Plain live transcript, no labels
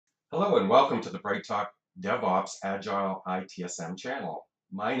Hello and welcome to the Bright Talk DevOps Agile ITSM channel.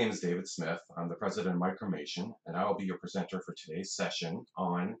 My name is David Smith. I'm the president of Micromation, and I will be your presenter for today's session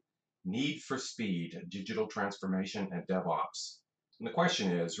on need for speed, digital transformation, and DevOps. And the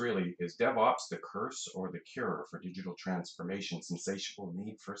question is really, is DevOps the curse or the cure for digital transformation's insatiable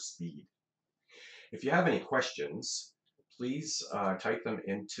need for speed? If you have any questions, please type them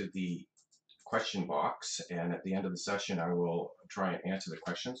into the question box, and at the end of the session, I will try and answer the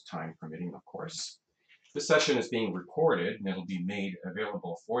questions, time permitting, of course. This session is being recorded and it'll be made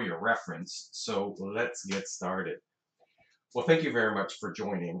available for your reference. So let's get started. Well, thank you very much for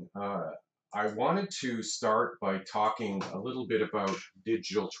joining. I wanted to start by talking a little bit about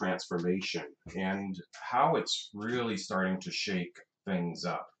digital transformation and how it's really starting to shake things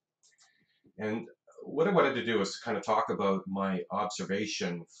up. And what I wanted to do is kind of talk about my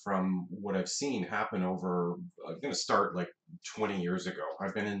observation from what I've seen happen over, I'm going to start like 20 years ago.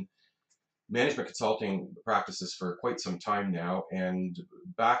 I've been in management consulting practices for quite some time now, and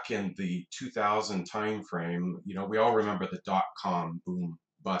back in the 2000 timeframe, we all remember the dot-com boom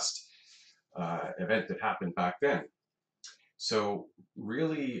bust event that happened back then. So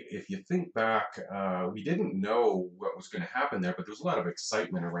really, if you think back, we didn't know what was going to happen there, but there was a lot of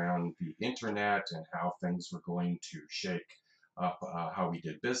excitement around the internet and how things were going to shake up how we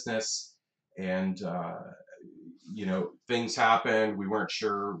did business. And things happened. We weren't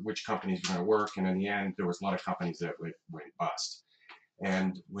sure which companies were going to work, and in the end, there was a lot of companies that went bust.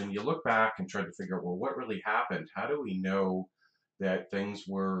 And when you look back and try to figure out, well, what really happened? How do we know that things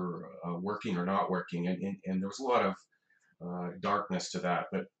were working or not working? And there was a lot of darkness to that.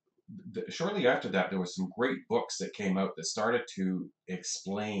 But shortly after that, there was some great books that came out that started to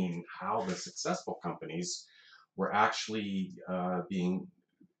explain how the successful companies were actually being,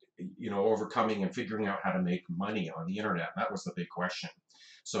 overcoming and figuring out how to make money on the internet. That was the big question.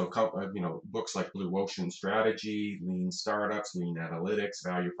 So, books like Blue Ocean Strategy, Lean Startups, Lean Analytics,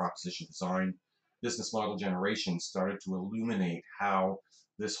 Value Proposition Design, Business Model Generation started to illuminate how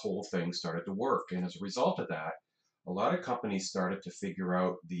this whole thing started to work. And as a result of that, a lot of companies started to figure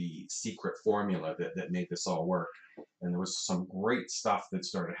out the secret formula that made this all work. And there was some great stuff that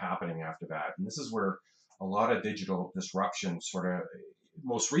started happening after that. And this is where a lot of digital disruption sort of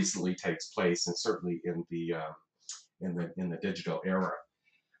most recently takes place, and certainly in the digital era.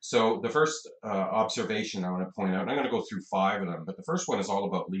 So the first observation I want to point out, and I'm going to go through 5 of them, but the first one is all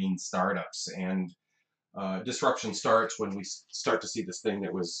about lean startups. And disruption starts when we start to see this thing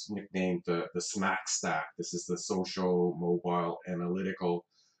that was nicknamed the SMAC stack. This is the social, mobile, analytical,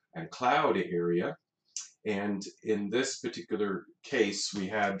 and cloud area. And in this particular case, we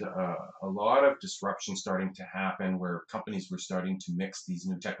had a lot of disruption starting to happen where companies were starting to mix these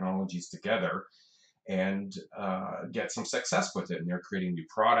new technologies together and get some success with it. And they're creating new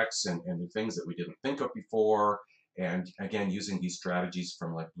products and new things that we didn't think of before. And again, using these strategies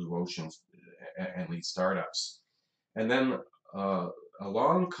from like Blue Oceans and lead startups. And then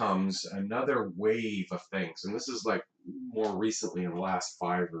along comes another wave of things. And this is like more recently in the last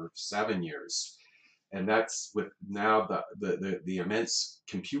 5 or 7 years. And that's with now the immense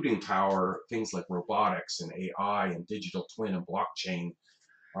computing power, things like robotics and AI and digital twin and blockchain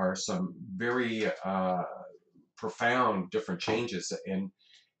are some very profound different changes. And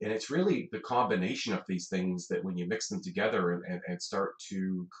it's really the combination of these things that when you mix them together and start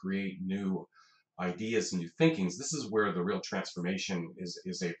to create new ideas and new thinkings, this is where the real transformation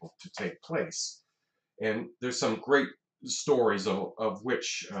is able to take place. And there's some great stories of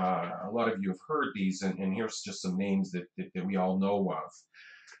which a lot of you have heard these, and here's just some names that we all know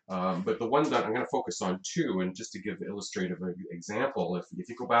of. But the one that I'm going to focus on too, and just to give an illustrative example, if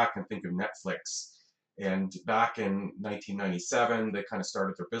you go back and think of Netflix, and back in 1997, they kind of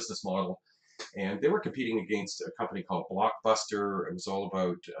started their business model, and they were competing against a company called Blockbuster. It was all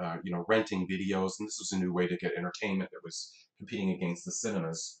about renting videos, and this was a new way to get entertainment that was competing against the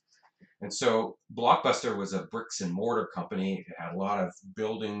cinemas. And so Blockbuster was a bricks and mortar company. It had a lot of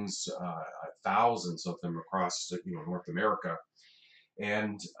buildings, thousands of them across North America.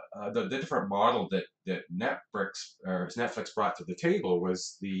 And the different model that Netflix brought to the table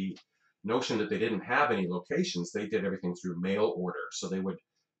was the notion that they didn't have any locations. They did everything through mail order. So they would,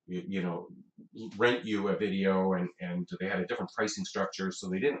 rent you a video, and they had a different pricing structure. So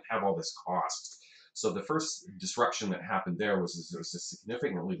they didn't have all this cost. So the first disruption that happened there was a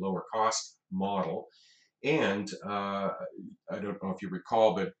significantly lower cost model. And I don't know if you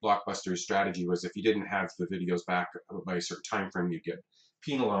recall, but Blockbuster's strategy was if you didn't have the videos back by a certain time frame, you'd get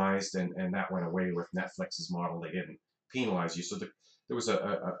penalized, and that went away with Netflix's model. They didn't penalize you, so there was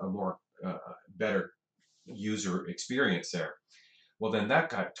a more better user experience there. Well, then that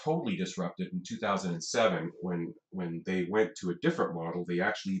got totally disrupted in 2007 when they went to a different model. They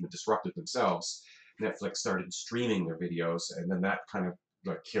actually even disrupted themselves. Netflix started streaming their videos, and then that kind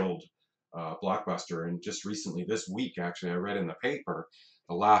of killed Blockbuster. And just recently, this week, actually, I read in the paper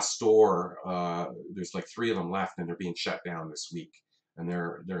the last store. There's like three of them left, and they're being shut down this week. And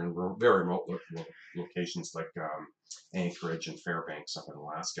they're in very remote locations like Anchorage and Fairbanks up in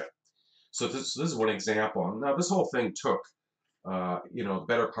Alaska. So this is one example. Now this whole thing took the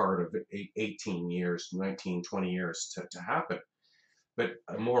better part of 18 years, 19, 20 years to happen. But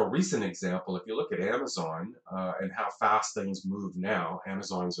a more recent example, if you look at Amazon and how fast things move now,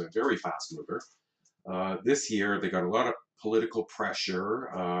 Amazon's a very fast mover. This year, they got a lot of political pressure.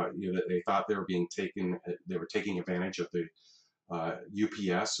 They thought they were taking advantage of the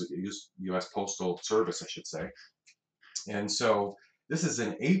UPS, U.S. Postal Service, I should say. And so this is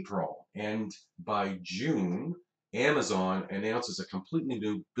in April, and by June, Amazon announces a completely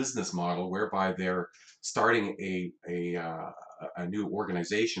new business model whereby they're starting a new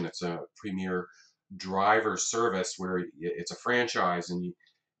organization. It's a premier driver service where it's a franchise, and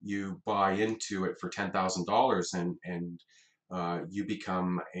you buy into it for $10,000, and you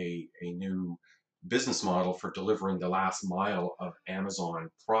become a new business model for delivering the last mile of Amazon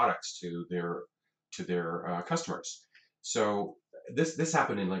products to their customers. So this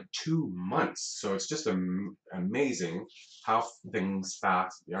happened in like 2 months. So it's just amazing how things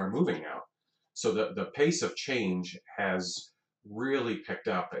fast are moving now. So the pace of change has really picked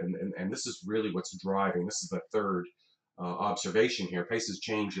up, and this is really what's driving. This is the third observation here. Pace of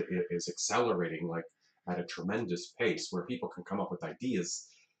change is accelerating like at a tremendous pace, where people can come up with ideas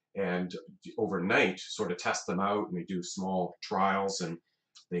and overnight sort of test them out, and they do small trials, and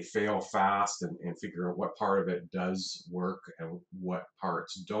they fail fast, and figure out what part of it does work and what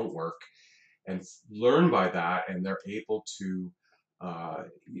parts don't work, and learn by that, and they're able to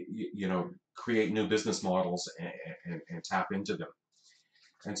create new business models and tap into them.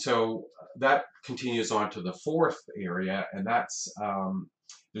 And so that continues on to the fourth area, and that's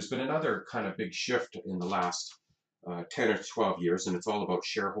there's been another kind of big shift in the last 10 or 12 years, and it's all about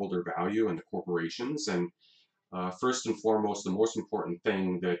shareholder value and the corporations. And first and foremost, the most important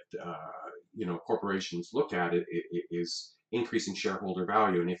thing that corporations look at is increasing shareholder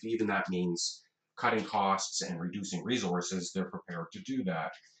value, and if even that means cutting costs and reducing resources, they're prepared to do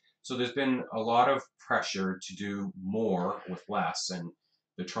that. So there's been a lot of pressure to do more with less, and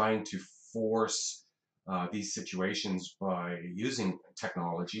they're trying to force these situations by using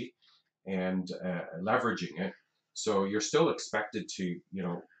technology and leveraging it. So you're still expected to,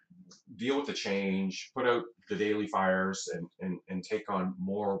 deal with the change, put out the daily fires, and take on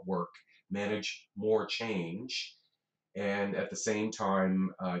more work, manage more change, and at the same time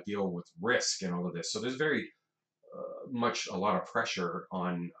deal with risk and all of this. So there's very much a lot of pressure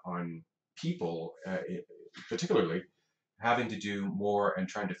on people, particularly having to do more and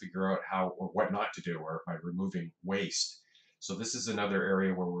trying to figure out how or what not to do, or by removing waste. So this is another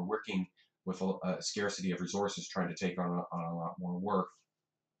area where we're working with a scarcity of resources, trying to take on a lot more work.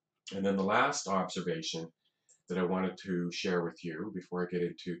 And then the last observation that I wanted to share with you before I get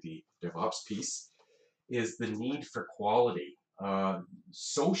into the DevOps piece is the need for quality.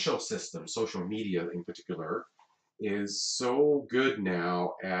 Social systems, social media in particular, is so good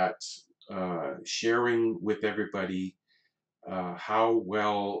now at sharing with everybody how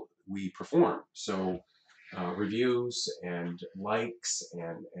well we perform. So reviews and likes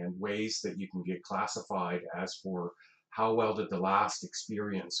and ways that you can get classified as for how well did the last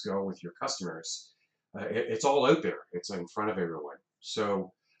experience go with your customers. It's all out there. It's in front of everyone.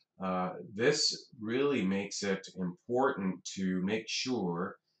 So this really makes it important to make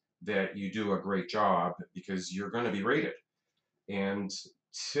sure that you do a great job, because you're going to be rated. And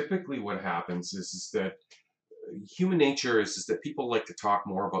typically what happens is that human nature is that people like to talk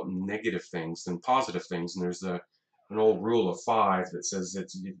more about negative things than positive things. And there's an old rule of five that says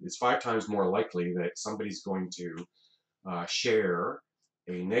it's 5 times more likely that somebody's going to share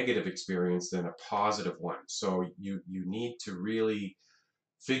a negative experience than a positive one. So you need to really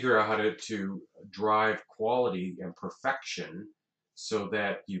figure out how to drive quality and perfection so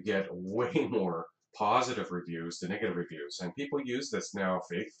that you get way more positive reviews than negative reviews. And people use this now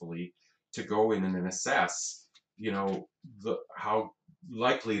faithfully to go in and assess, how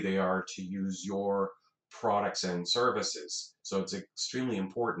likely they are to use your products and services. So it's extremely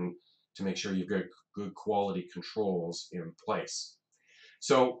important to make sure you've got good quality controls in place.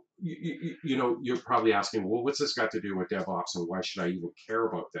 So, you're probably asking, well, what's this got to do with DevOps, and why should I even care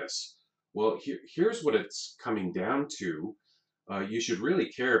about this? Well, here's what it's coming down to. You should really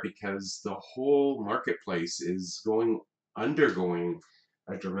care because the whole marketplace is going undergoing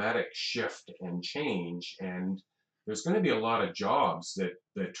a dramatic shift and change, and there's going to be a lot of jobs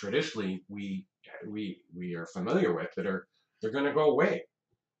that traditionally we are familiar with that are they're going to go away.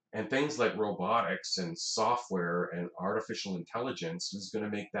 And things like robotics and software and artificial intelligence is going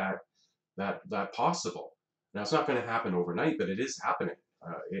to make that possible. Now, it's not going to happen overnight, but it is happening.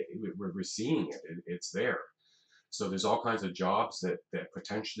 We're seeing it. It's there. So there's all kinds of jobs that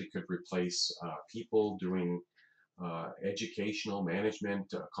potentially could replace people doing educational,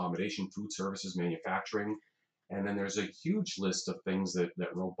 management, accommodation, food services, manufacturing. And then there's a huge list of things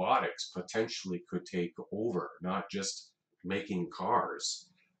that robotics potentially could take over, not just making cars.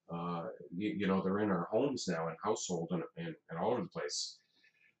 They're in our homes now and household and all over the place.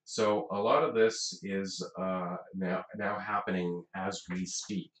 So a lot of this is now happening as we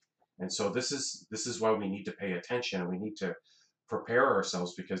speak, and so this is why we need to pay attention and we need to prepare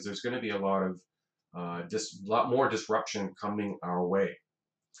ourselves because there's going to be a lot of lot more disruption coming our way.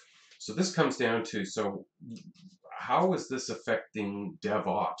 So this comes down to how is this affecting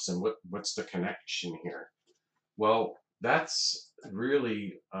DevOps and what's the connection here? Well, that's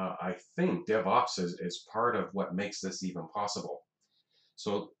really I think DevOps is part of what makes this even possible.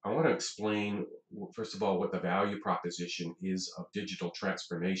 So I want to explain, first of all, what the value proposition is of digital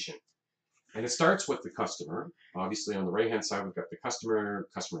transformation. And it starts with the customer. Obviously, on the right-hand side, we've got the customer.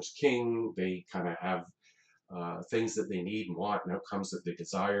 Customer's king. They kind of have things that they need and want and outcomes that they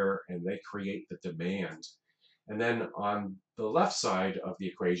desire, and they create the demand. And then on the left side of the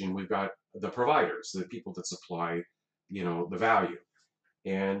equation, we've got the providers, the people that supply, the value.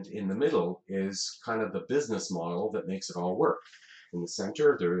 And in the middle is kind of the business model that makes it all work. In the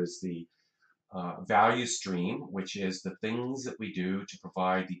center, there is the value stream, which is the things that we do to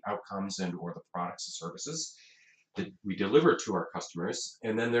provide the outcomes and or the products and services that we deliver to our customers.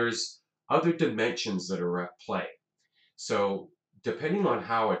 And then there's other dimensions that are at play. So depending on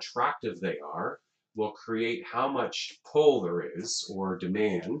how attractive they are, will create how much pull there is or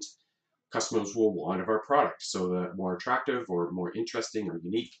demand customers will want of our product. So the more attractive or more interesting or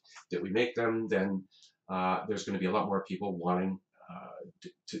unique that we make them, then there's going to be a lot more people wanting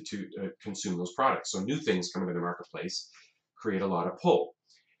to consume those products. So new things coming to the marketplace create a lot of pull.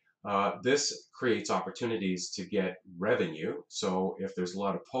 This creates opportunities to get revenue. So if there's a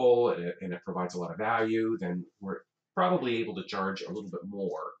lot of pull and it provides a lot of value, then we're probably able to charge a little bit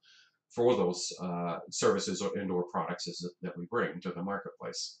more for those services or products that we bring to the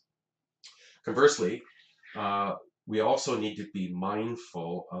marketplace. Conversely, we also need to be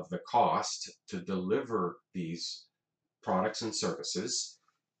mindful of the cost to deliver these products and services,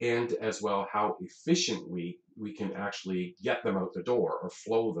 and as well how efficiently we can actually get them out the door or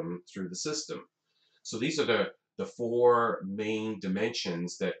flow them through the system. So these are the four main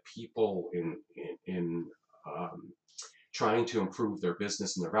dimensions that people in trying to improve their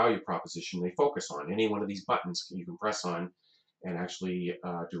business and their value proposition, they focus on. Any one of these buttons you can press on and actually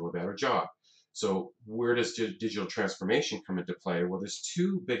do a better job. So where does digital transformation come into play? Well, there's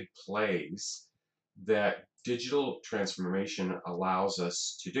two big plays that digital transformation allows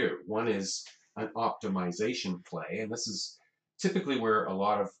us to do. One is an optimization play, and this is typically where a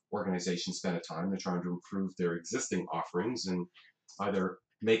lot of organizations spend a time. They're trying to improve their existing offerings and either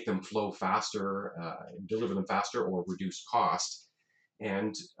make them flow faster, deliver them faster, or reduce cost.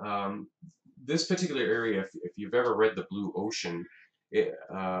 And this particular area, if you've ever read the Blue Ocean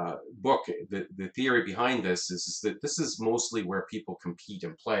book, the theory behind this is that this is mostly where people compete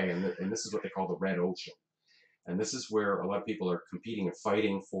and play, and this is what they call the red ocean. And this is where a lot of people are competing and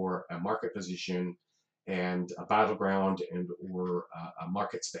fighting for a market position and a battleground and or a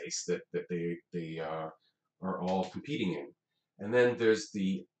market space that they are all competing in. And then there's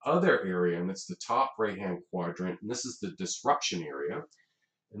the other area, and it's the top right-hand quadrant, and this is the disruption area.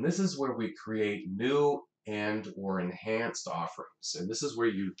 And this is where we create new and or enhanced offerings. And this is where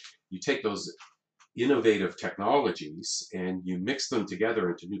you take those innovative technologies and you mix them together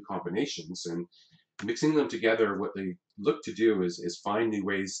into new combinations. And mixing them together, what they look to do is find new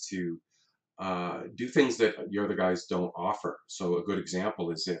ways to do things that your other guys don't offer. So a good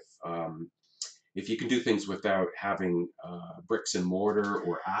example is if you can do things without having bricks and mortar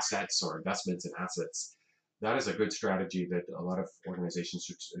or assets or investments in assets, that is a good strategy that a lot of organizations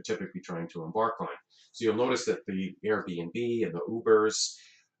are typically trying to embark on. So you'll notice that the Airbnb and the Ubers,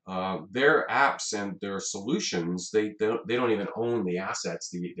 their apps and their solutions, they don't even own the assets.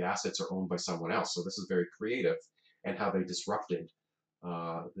 The assets are owned by someone else. So this is very creative and how they disrupted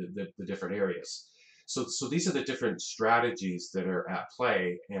the different areas. So these are the different strategies that are at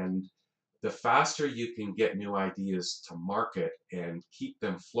play, and the faster you can get new ideas to market and keep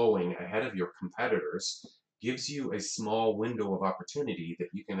them flowing ahead of your competitors, gives you a small window of opportunity that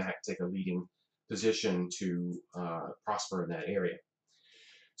you can take a leading position to prosper in that area.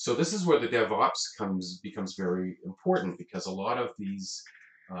 So this is where the DevOps becomes very important, because a lot of these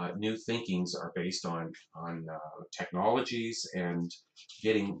new thinkings are based on technologies and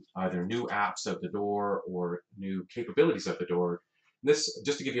getting either new apps out the door or new capabilities out the door. This,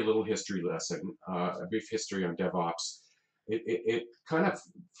 just to give you a little history lesson, a brief history on DevOps. It kind of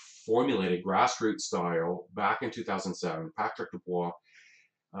formulated grassroots style back in 2007. Patrick Dubois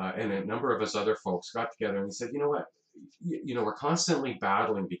and a number of us other folks got together and said, you know what, we're constantly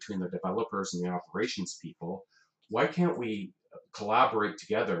battling between the developers and the operations people. Why can't we collaborate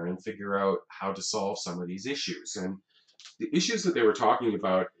together and figure out how to solve some of these issues? And the issues that they were talking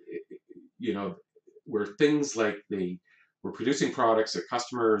about, you know, were things like they were producing products that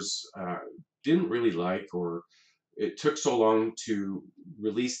customers didn't really like, or it took so long to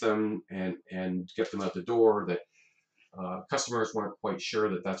release them and get them out the door that customers weren't quite sure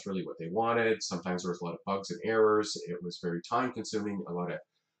that that's really what they wanted. Sometimes there was a lot of bugs and errors. It was very time consuming, a lot of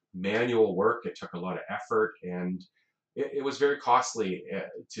manual work. It took a lot of effort, and it was very costly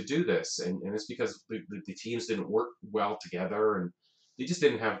to do this. And it's because the teams didn't work well together, and they just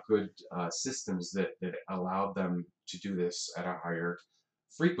didn't have good systems that allowed them to do this at a higher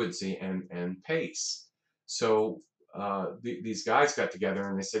frequency and pace. So these guys got together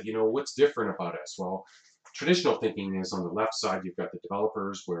and they said, you know, what's different about us? Well, traditional thinking is on the left side, you've got the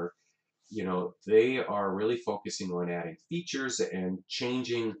developers where, you know, they are really focusing on adding features, and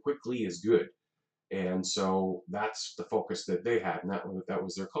changing quickly is good. And so that's the focus that they had, and that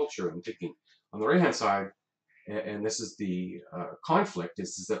was their culture and thinking. On the right hand side, and this is the conflict,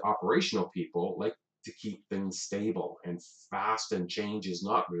 is that operational people like to keep things stable and fast, and change is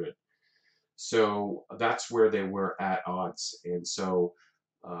not good. So that's where they were at odds. And so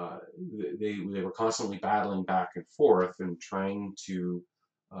they were constantly battling back and forth and trying to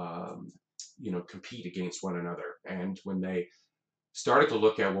um, compete against one another. And when they started to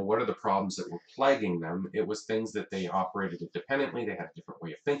look at, well, what are the problems that were plaguing them, it was things that they operated independently. They had a different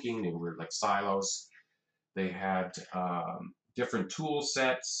way of thinking. They were like silos. They had different tool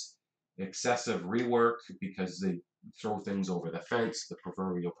sets, excessive rework, because they throw things over the fence, the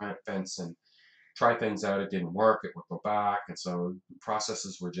proverbial fence, and try things out. It didn't work. It would go back, and so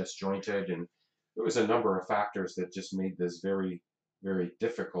processes were disjointed, and there was a number of factors that just made this very, very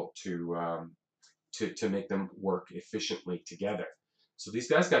difficult to make them work efficiently together. So these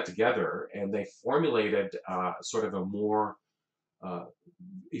guys got together and they formulated sort of a more uh,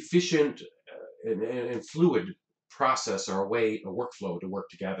 efficient and fluid process, or a way, a workflow to work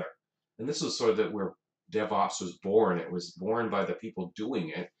together. And this was sort of where DevOps was born. It was born by the people doing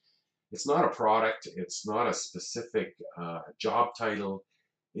it. It's not a product. It's not a specific job title.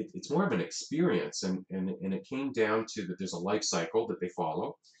 It's more of an experience, and it came down to that there's a life cycle that they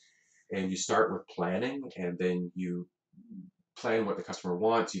follow, and you start with planning, and then you plan what the customer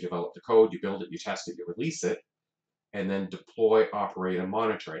wants, you develop the code, you build it, you test it, you release it, and then deploy, operate, and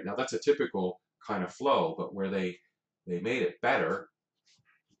monitor it. Now that's a typical kind of flow, but where they made it better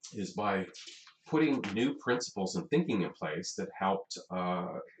is by putting new principles and thinking in place that helped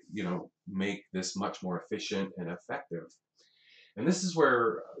make this much more efficient and effective. And this is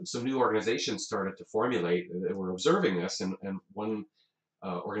where some new organizations started to formulate. They were observing this, and one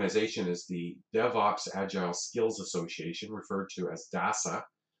organization is the DevOps Agile Skills Association, referred to as DASA.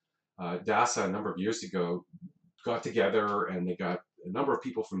 DASA, a number of years ago, got together, and they got a number of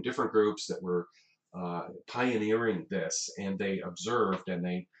people from different groups that were pioneering this, and they observed and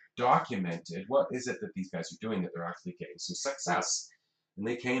they documented what is it that these guys are doing that they're actually getting some success. And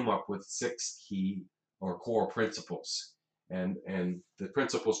they came up with 6 key or core principles. And the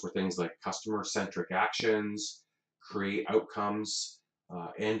principles were things like customer-centric actions, create outcomes,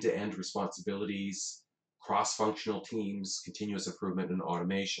 end-to-end responsibilities, cross-functional teams, continuous improvement, and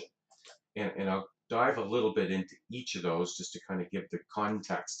automation. And I'll dive a little bit into each of those just to kind of give the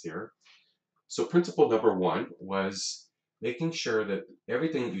context here. So principle number 1 was making sure that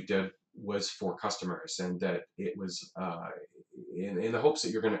everything that you did was for customers, and that it was in the hopes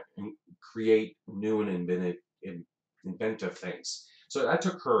that you're going to create new and inventive things. So that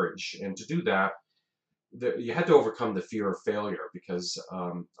took courage, and to do that, you had to overcome the fear of failure, because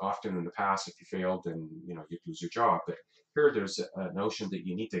often in the past, if you failed, then you'd lose your job. But here, there's a notion that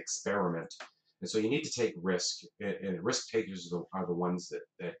you need to experiment, and so you need to take risk. And risk takers are the ones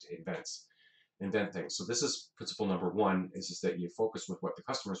that invent things. So this is principle number 1: is that you focus with what the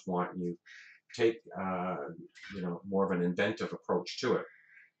customers want, and you take more of an inventive approach to it.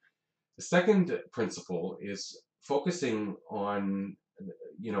 The second principle is focusing on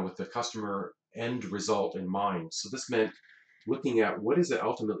with the customer end result in mind. So this meant looking at what is it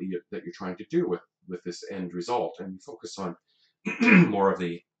ultimately that you're trying to do with this end result, and you focus on more of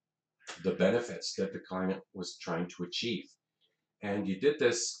the benefits that the client was trying to achieve. And you did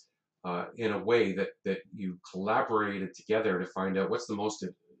this in a way that you collaborated together to find out what's the most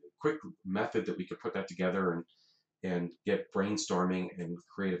quick method that we could put that together and get brainstorming and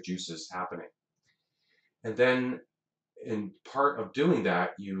creative juices happening. And then in part of doing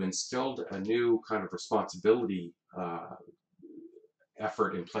that, you instilled a new kind of responsibility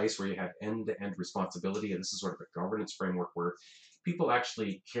effort in place where you had end-to-end responsibility. And this is sort of a governance framework where people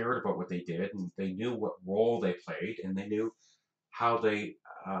actually cared about what they did, and they knew what role they played, and they knew how they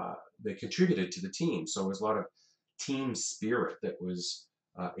contributed to the team. So it was a lot of team spirit that was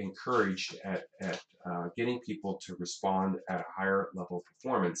encouraged at getting people to respond at a higher level of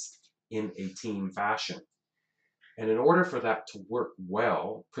performance in a team fashion. And in order for that to work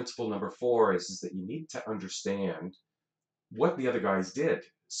well, principle number 4 is that you need to understand what the other guys did.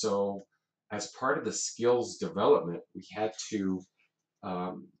 So as part of the skills development, we had to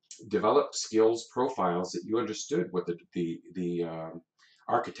um, develop skills profiles that you understood what the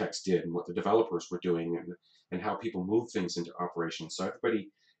architects did and what the developers were doing, and how people move things into operation. So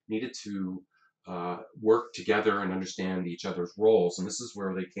everybody needed to work together and understand each other's roles. And this is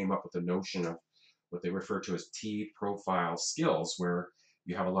where they came up with the notion of what they refer to as T profile skills, where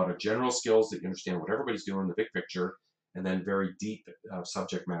you have a lot of general skills that you understand what everybody's doing, the big picture, and then very deep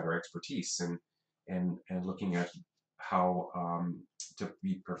subject matter expertise and looking at how to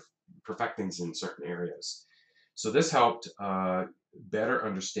perfect things in certain areas. So this helped better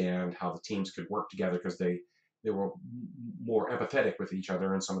understand how the teams could work together because they were more empathetic with each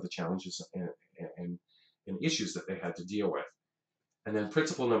other and some of the challenges and, and issues that they had to deal with. And then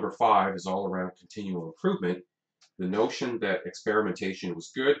principle number 5 is all around continual improvement. The notion that experimentation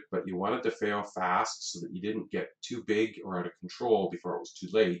was good, but you wanted to fail fast so that you didn't get too big or out of control before it was too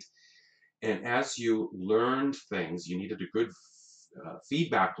late. And as you learned things, you needed a good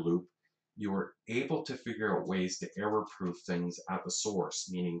feedback loop. You were able to figure out ways to error-proof things at the source,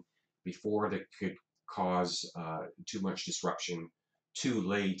 meaning before they could cause too much disruption too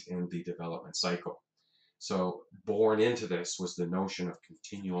late in the development cycle. So born into this was the notion of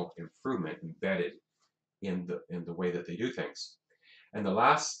continual improvement embedded in the way that they do things. And the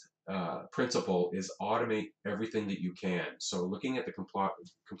last principle is automate everything that you can. So looking at the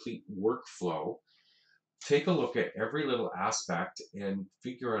complete workflow, take a look at every little aspect and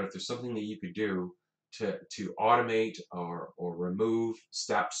figure out if there's something that you could do to automate or remove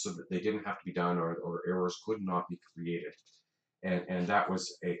steps so that they didn't have to be done, or errors could not be created. And that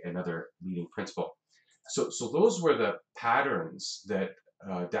was another leading principle. So those were the patterns that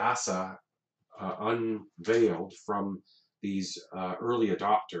DASA unveiled from these early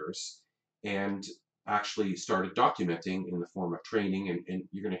adopters and actually started documenting in the form of training. And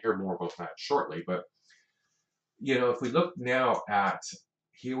you're going to hear more about that shortly. But if we look now at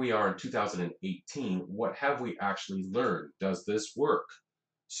here we are in 2018, what have we actually learned? Does this work?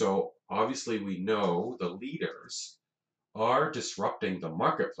 So obviously we know the leaders are disrupting the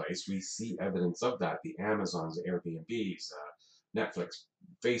marketplace. We see evidence of that. The Amazons, Airbnbs, Netflix,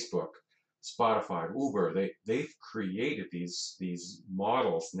 Facebook, Spotify, Uber. They've created these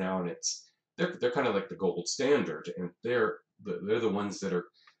models now, and they're kind of like the gold standard, and they're the ones that are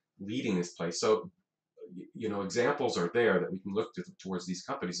leading this place. So examples are there that we can look towards these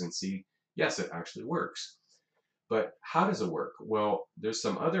companies and see, yes, it actually works. But how does it work? Well, there's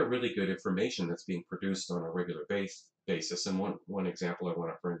some other really good information that's being produced on a regular basis. And one example I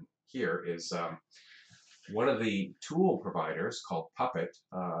want to bring here is one of the tool providers called Puppet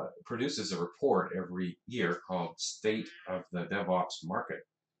produces a report every year called State of the DevOps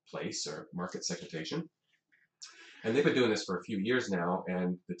Marketplace or Market Segmentation. And they've been doing this for a few years now.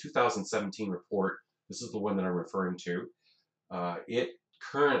 And the 2017 report, this is the one that I'm referring to, it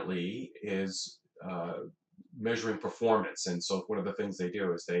currently is measuring performance. And so one of the things they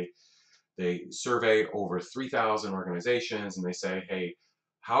do is they survey over 3,000 organizations, and they say, hey,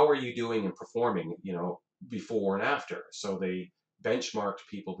 how are you doing in performing, before and after? So they benchmarked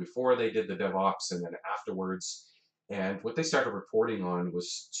people before they did the DevOps and then afterwards. And what they started reporting on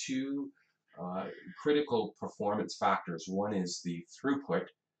was two critical performance factors. One is the throughput,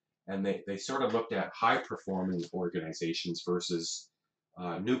 and they sort of looked at high performing organizations versus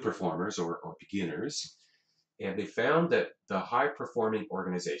new performers or beginners. And they found that the high performing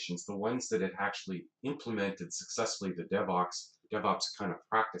organizations, the ones that had actually implemented successfully the DevOps kind of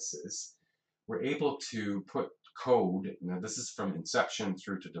practices, were able to put code, now this is from inception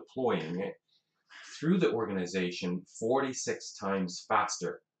through to deploying it, through the organization 46 times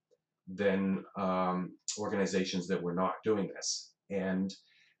faster than organizations that were not doing this. And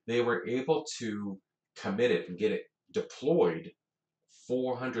they were able to commit it and get it deployed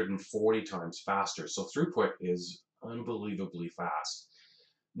 440 times faster. So throughput is unbelievably fast.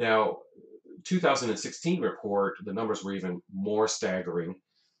 Now, 2016 report, the numbers were even more staggering,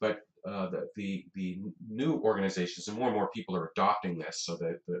 but the new organizations and more people are adopting this, so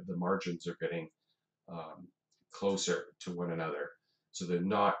that the margins are getting um, closer to one another, so they're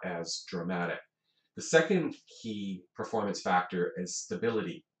not as dramatic. The second key performance factor is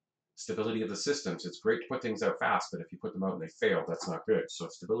stability. Stability of the systems. It's great to put things out fast, but if you put them out and they fail, that's not good. So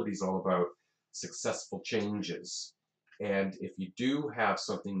stability is all about successful changes. And if you do have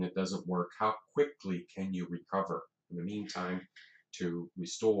something that doesn't work, how quickly can you recover in the meantime to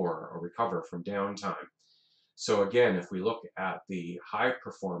restore or recover from downtime? So again, if we look at the high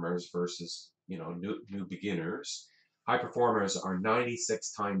performers versus new beginners, high performers are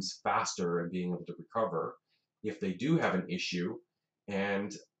 96 times faster in being able to recover if they do have an issue,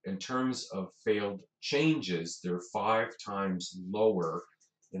 and in terms of failed changes, they're 5 times lower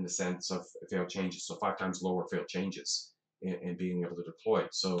in the sense of failed changes. So 5 times lower failed changes in being able to deploy.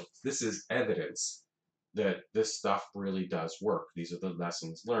 So this is evidence that this stuff really does work. These are the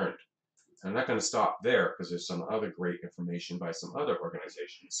lessons learned. I'm not going to stop there because there's some other great information by some other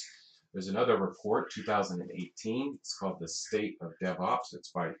organizations. There's another report, 2018. It's called The State of DevOps.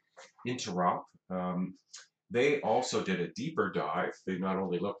 It's by Interop. They also did a deeper dive. They not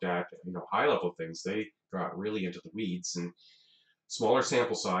only looked at high-level things, they got really into the weeds and smaller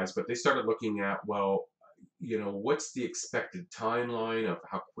sample size, but they started looking at, well, what's the expected timeline of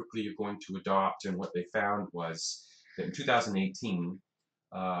how quickly you're going to adopt? And what they found was that in 2018,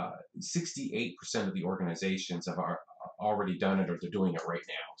 68% of the organizations have already done it, or they're doing it right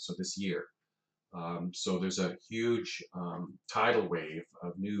now. So this year. So there's a huge tidal wave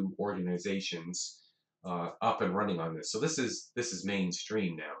of new organizations up and running on this. So this is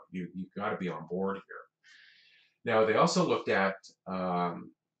mainstream now. You've got to be on board here. Now they also looked at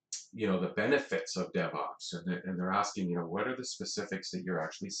the benefits of DevOps, and they're asking, what are the specifics that you're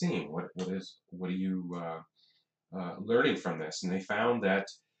actually seeing? What are you learning from this? And they found that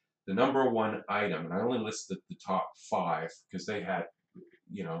the number one item, and I only listed the top 5 because they had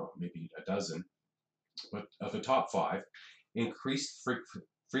maybe a dozen, but of the top 5, increased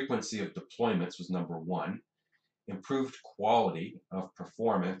frequency of deployments was number 1. Improved quality of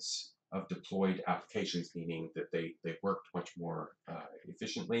performance of deployed applications, meaning that they worked much more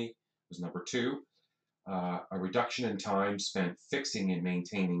efficiently, was number 2. A reduction in time spent fixing and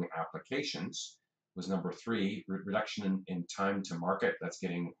maintaining applications was number 3. Reduction in time to market, that's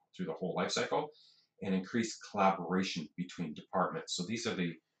getting through the whole life cycle, and increased collaboration between departments. So these are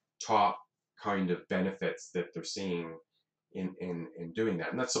the top kind of benefits that they're seeing in doing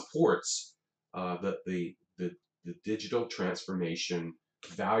that, and that supports the digital transformation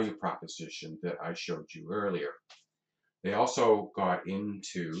value proposition that I showed you earlier. They also got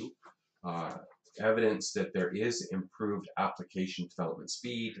into evidence that there is improved application development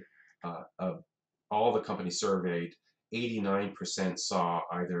speed. Of all the companies surveyed, 89% saw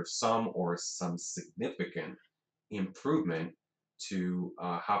either some or some significant improvement to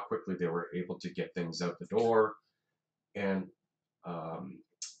how quickly they were able to get things out the door. And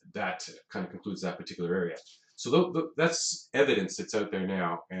that kind of concludes that particular area. So that's evidence that's out there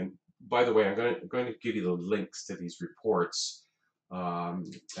now. And by the way, I'm going to give you the links to these reports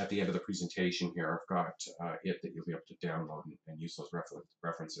at the end of the presentation here. I've got it that you'll be able to download and use those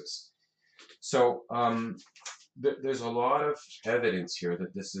references. So there's a lot of evidence here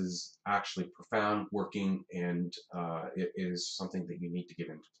that this is actually profound, working, and it is something that you need to get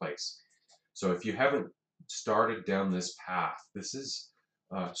into place. So if you haven't started down this path, this is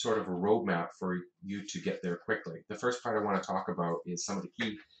sort of a roadmap for you to get there quickly. The first part I want to talk about is some of the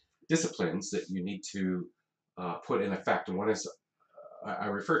key disciplines that you need to put in effect. And one is I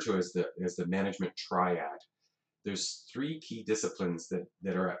refer to as the management triad. There's 3 key disciplines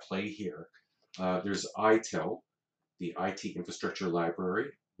that are at play here. There's ITIL, the IT infrastructure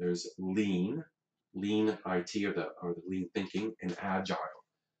library. There's lean IT, or the lean thinking, and agile.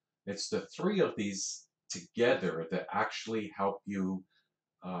 It's the 3 of these together that actually help you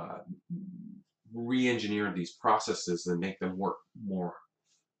re-engineer these processes and make them work more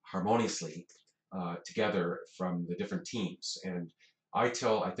harmoniously together from the different teams. And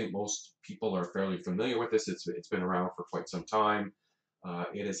ITIL, I think most people are fairly familiar with this. It's been around for quite some time.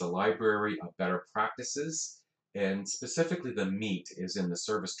 It is a library of better practices, and specifically the meat is in the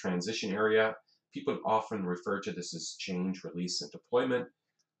service transition area. People often refer to this as change, release, and deployment.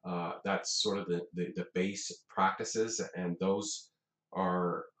 That's sort of the base practices, and those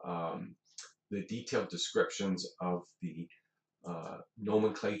are the detailed descriptions of the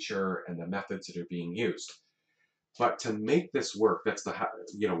nomenclature and the methods that are being used. But to make this work, that's the how,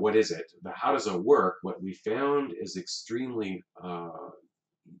 what is it? The how does it work? What we found is extremely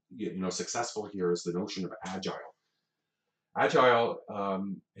successful here is the notion of agile. Agile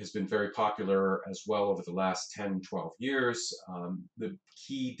has been very popular as well over the last 10, 12 years. The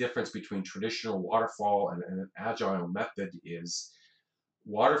key difference between traditional waterfall and an agile method is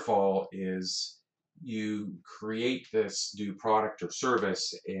waterfall is you create this new product or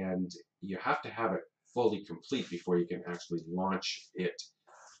service and you have to have it fully complete before you can actually launch it.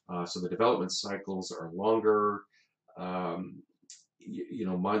 So the development cycles are longer, um,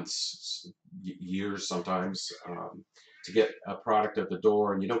 months, years sometimes, to get a product out the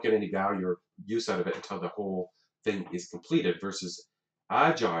door, and you don't get any value or use out of it until the whole thing is completed. Versus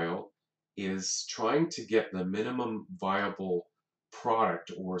agile is trying to get the minimum viable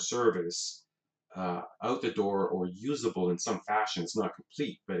product or service out the door or usable in some fashion. It's not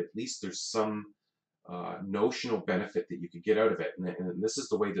complete, but at least there's some notional benefit that you could get out of it. And this is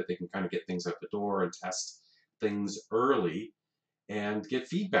the way that they can kind of get things out the door and test things early and get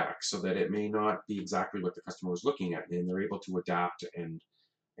feedback so that it may not be exactly what the customer was looking at, and they're able to adapt and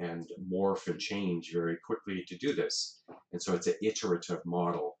morph and change very quickly to do this. And so it's an iterative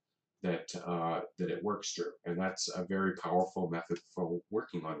model that that it works through, and that's a very powerful method for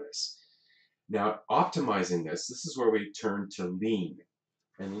working on this. Now, optimizing this is where we turn to lean,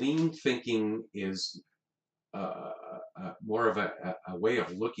 and lean thinking is more of a way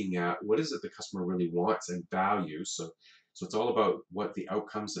of looking at what is it the customer really wants and values. So it's all about what the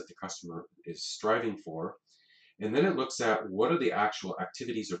outcomes that the customer is striving for. And then it looks at what are the actual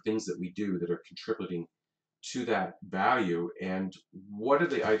activities or things that we do that are contributing to that value, and what are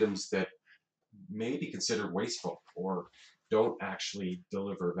the items that may be considered wasteful or don't actually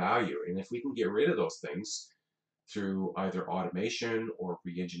deliver value. And if we can get rid of those things through either automation or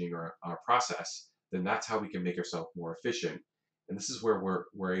re-engineering our process, then that's how we can make ourselves more efficient. And this is where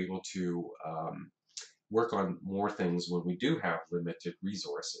we're able to work on more things when we do have limited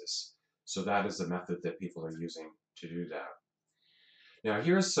resources. So that is a method that people are using to do that. Now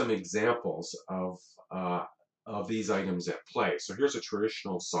here's some examples of these items at play. So here's a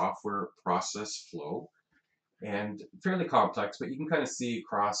traditional software process flow, and fairly complex, but you can kind of see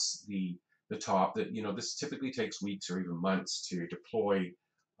across the top that this typically takes weeks or even months to deploy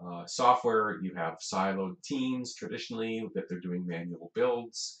software. You have siloed teams traditionally that they're doing manual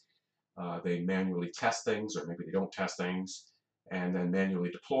builds. They manually test things, or maybe they don't test things, and then manually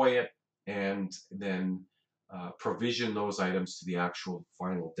deploy it, and then provision those items to the actual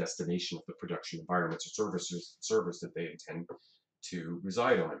final destination of the production environments or servers that they intend to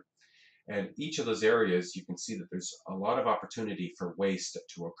reside on. And each of those areas, you can see that there's a lot of opportunity for waste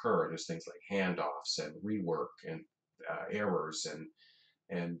to occur. There's things like handoffs and rework and errors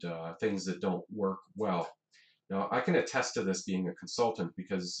and things that don't work well. Now, I can attest to this being a consultant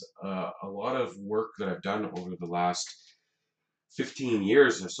because a lot of work that I've done over the last 15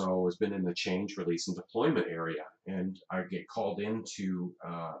 years or so has been in the change, release, and deployment area. And I get called in to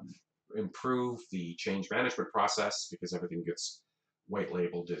improve the change management process because everything gets white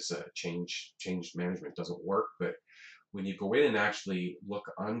labeled as a change management doesn't work. But when you go in and actually look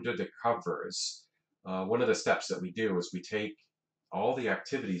under the covers, one of the steps that we do is we take all the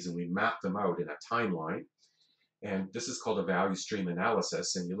activities and we map them out in a timeline. And this is called a value stream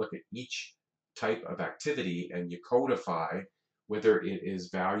analysis. And you look at each type of activity and you codify whether it is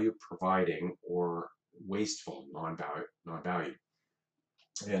value providing or wasteful, non-value.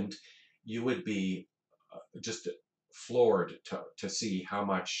 And you would be just floored to see how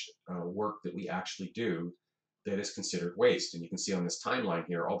much work that we actually do that is considered waste. And you can see on this timeline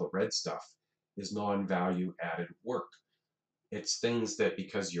here, all the red stuff is non-value added work. It's things that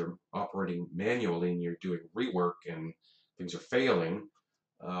because you're operating manually and you're doing rework and things are failing,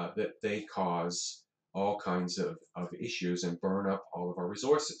 that they cause all kinds of issues and burn up all of our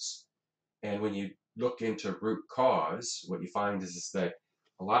resources. And when you look into root cause, what you find is that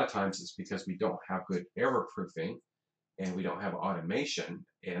a lot of times it's because we don't have good error proofing and we don't have automation,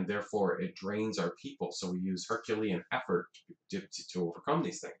 and therefore it drains our people. So we use Herculean effort to overcome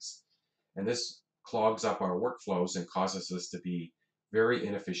these things. And this clogs up our workflows and causes us to be very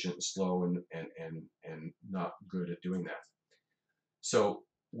inefficient, slow, and not good at doing that. So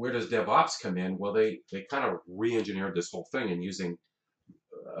where does DevOps come in? Well, they kind of re-engineered this whole thing and using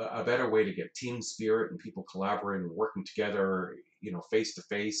a better way to get team spirit and people collaborating and working together, face to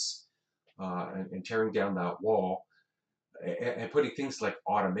face, and tearing down that wall. and putting things like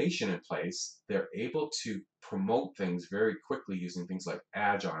automation in place, they're able to promote things very quickly using things like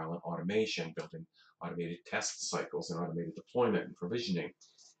agile and automation, building automated test cycles and automated deployment and provisioning.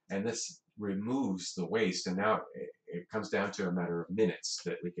 And this removes the waste. And now it comes down to a matter of minutes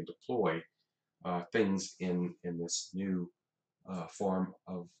that we can deploy things in this new form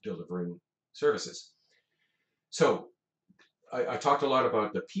of delivering services. So I talked a lot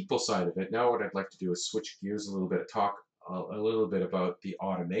about the people side of it. Now what I'd like to do is switch gears a little bit, talk a little bit about the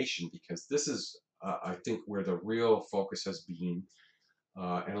automation, because this is, I think, where the real focus has been,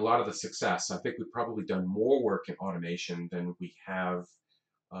 and a lot of the success. I think we've probably done more work in automation than we have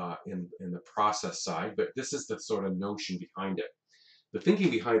in the process side, but this is the sort of notion behind it. The thinking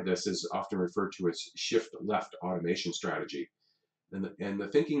behind this is often referred to as shift left automation strategy. And the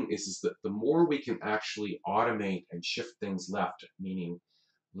thinking is that the more we can actually automate and shift things left, meaning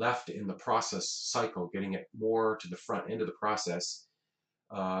left in the process cycle, getting it more to the front end of the process,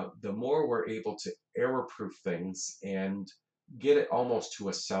 the more we're able to error-proof things and get it almost to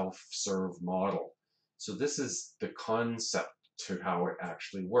a self-serve model. So this is the concept to how it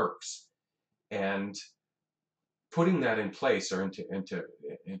actually works. And putting that in place or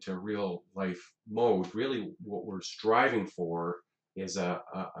into real life mode, really what we're striving for is an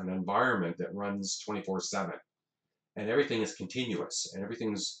environment that runs 24/7, and everything is continuous and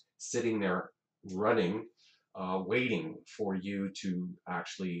everything's sitting there running, waiting for you to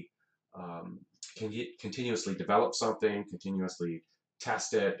actually continuously develop something, continuously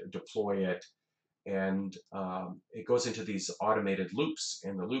test it, deploy it, and it goes into these automated loops,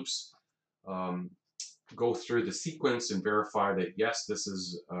 and the loops um, go through the sequence and verify that yes, this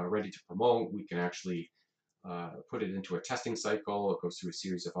is ready to promote. We can actually put it into a testing cycle. It goes through a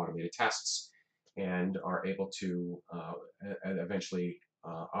series of automated tests and are able to eventually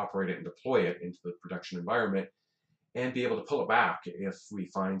operate it and deploy it into the production environment and be able to pull it back if we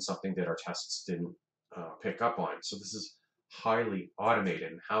find something that our tests didn't pick up on. So this is highly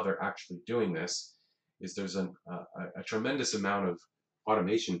automated, and how they're actually doing this is there's a tremendous amount of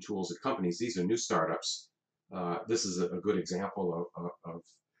automation tools at companies. These are new startups. This is a good example of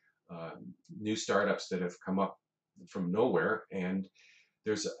new startups that have come up from nowhere, and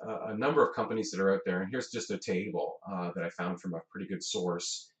there's a number of companies that are out there. And here's just a table that I found from a pretty good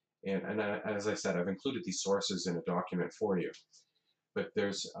source. And as I said, I've included these sources in a document for you. But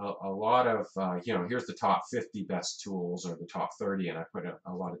there's a lot of, here's the top 50 best tools or the top 30, and I put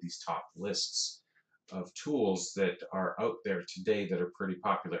a lot of these top lists of tools that are out there today that are pretty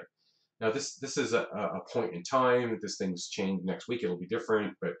popular. Now, this is a point in time. This thing's changed next week. It'll be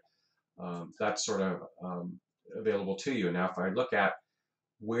different, but that's sort of available to you. Now, if I look at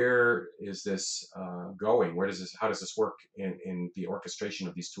where is this going, how does this work in the orchestration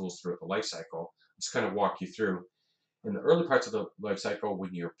of these tools throughout the life cycle? Just kind of walk you through. In the early parts of the life cycle,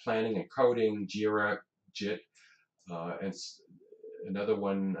 when you're planning and coding, Jira, JIT, and another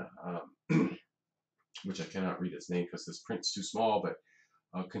one, which I cannot read its name because this print's too small, but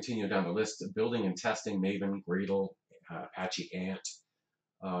I'll continue down the list. Building and testing, Maven, Gradle, Apache Ant.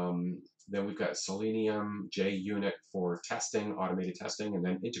 Then we've got Selenium, JUnit for testing, automated testing, and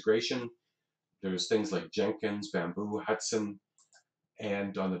then integration. There's things like Jenkins, Bamboo, Hudson.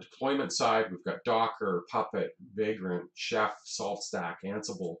 And on the deployment side, we've got Docker, Puppet, Vagrant, Chef, SaltStack,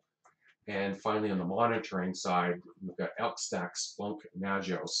 Ansible. And finally, on the monitoring side, we've got ElkStack, Splunk,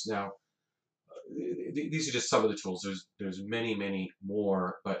 Nagios. Now, these are just some of the tools. There's many, many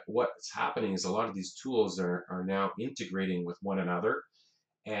more. But what's happening is a lot of these tools are now integrating with one another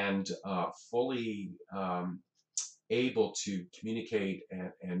and fully able to communicate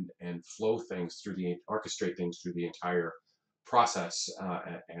and flow things through orchestrate things through the entire process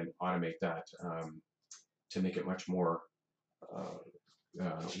and automate that to make it much more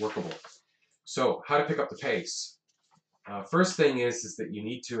workable. So how to pick up the pace? First thing is that you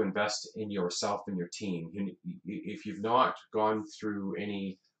need to invest in yourself and your team. If you've not gone through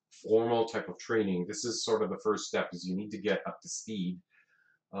any formal type of training, this is sort of the first step, is you need to get up to speed.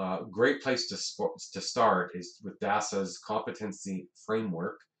 Great place to start is with DASA's competency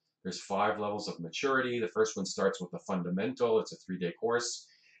framework. There's 5 levels of maturity. The first one starts with the fundamental. It's a 3-day course.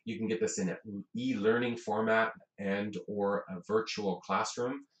 You can get this in an e-learning format and or a virtual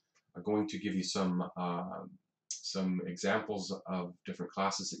classroom. I'm going to give you some examples of different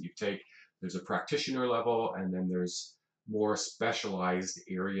classes that you take. There's a practitioner level, and then there's more specialized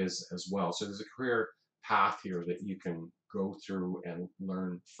areas as well. So there's a career path here that you can go through and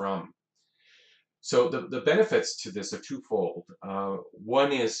learn from. So the benefits to this are twofold.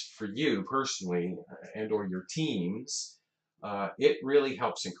 One is for you personally and or your teams. it really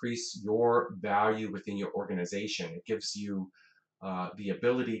helps increase your value within your organization. It gives you the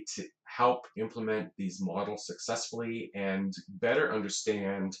ability to help implement these models successfully and better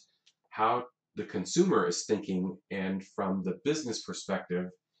understand how the consumer is thinking and from the business perspective.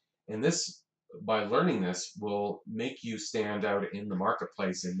 And this, by learning this, will make you stand out in the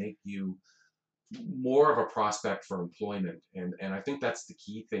marketplace and make you more of a prospect for employment. And I think that's the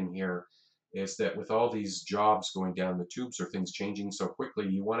key thing here is that with all these jobs going down the tubes or things changing so quickly,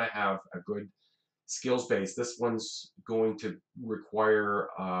 you want to have a good skills base. This one's going to require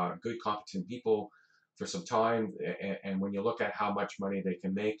good, competent people for some time. And when you look at how much money they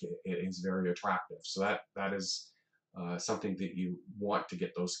can make, it is very attractive. So that is something that you want to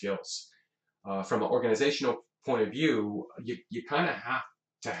get those skills. From an organizational point of view, you kind of have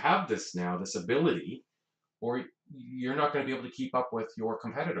to have this now, this ability, or you're not going to be able to keep up with your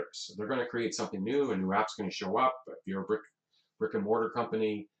competitors. They're going to create something new, a new app's going to show up. If you're a brick and mortar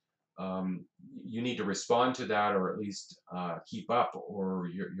company, you need to respond to that, or at least keep up, or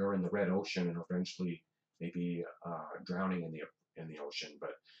you're in the red ocean and eventually maybe drowning in the ocean.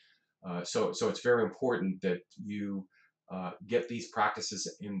 But so it's very important that you get these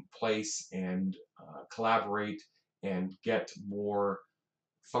practices in place and collaborate and get more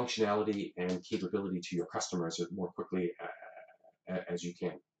functionality and capability to your customers more quickly as you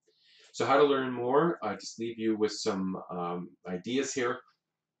can. So how to learn more? I just leave you with some ideas here.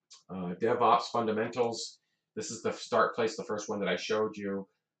 DevOps fundamentals. This is the start place, the first one that I showed you.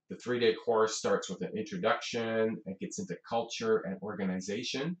 The 3-day course starts with an introduction. It gets into culture and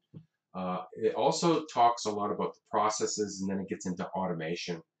organization. It also talks a lot about the processes, and then it gets into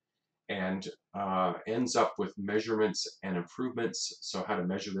automation and ends up with measurements and improvements. So how to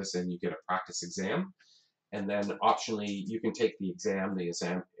measure this, and you get a practice exam. And then optionally, you can take the exam. The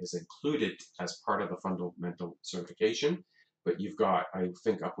exam is included as part of the fundamental certification, but you've got, I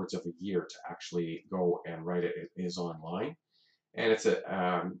think, upwards of a year to actually go and write it. It is online. And it's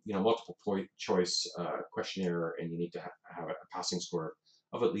a multiple choice questionnaire, and you need to have a passing score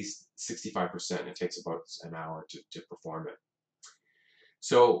of at least 65%. It takes about an hour to perform it.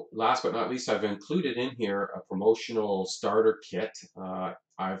 So last but not least, I've included in here a promotional starter kit.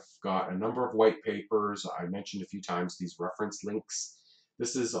 I've got a number of white papers. I mentioned a few times these reference links.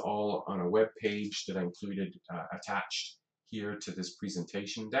 This is all on a web page that I included attached here to this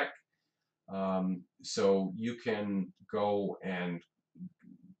presentation deck. So you can go and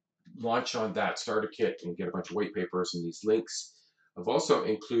launch on that starter kit and get a bunch of white papers and these links. I've also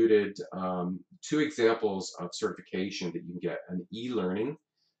included 2 examples of certification that you can get: an e-learning,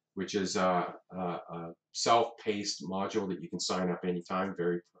 which is a self-paced module that you can sign up anytime,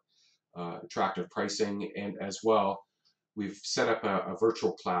 very attractive pricing. And as well, we've set up a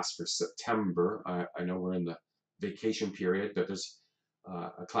virtual class for September. I know we're in the vacation period, but there's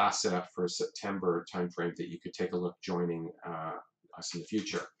a class set up for September timeframe that you could take a look joining us in the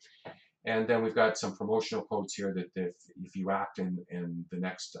future. And then we've got some promotional codes here that if you act in the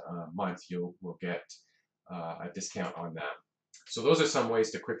next month, will get a discount on that. So those are some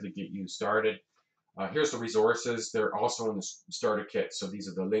ways to quickly get you started. Here's the resources. They're also in the starter kit. So these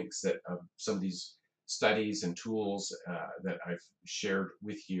are the links that some of these studies and tools that I've shared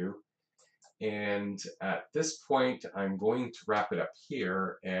with you. And at this point, I'm going to wrap it up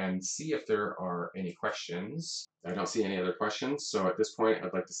here and see if there are any questions. I don't see any other questions. So at this point,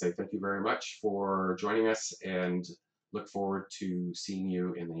 I'd like to say thank you very much for joining us and look forward to seeing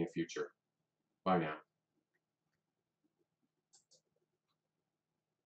you in the near future. Bye now.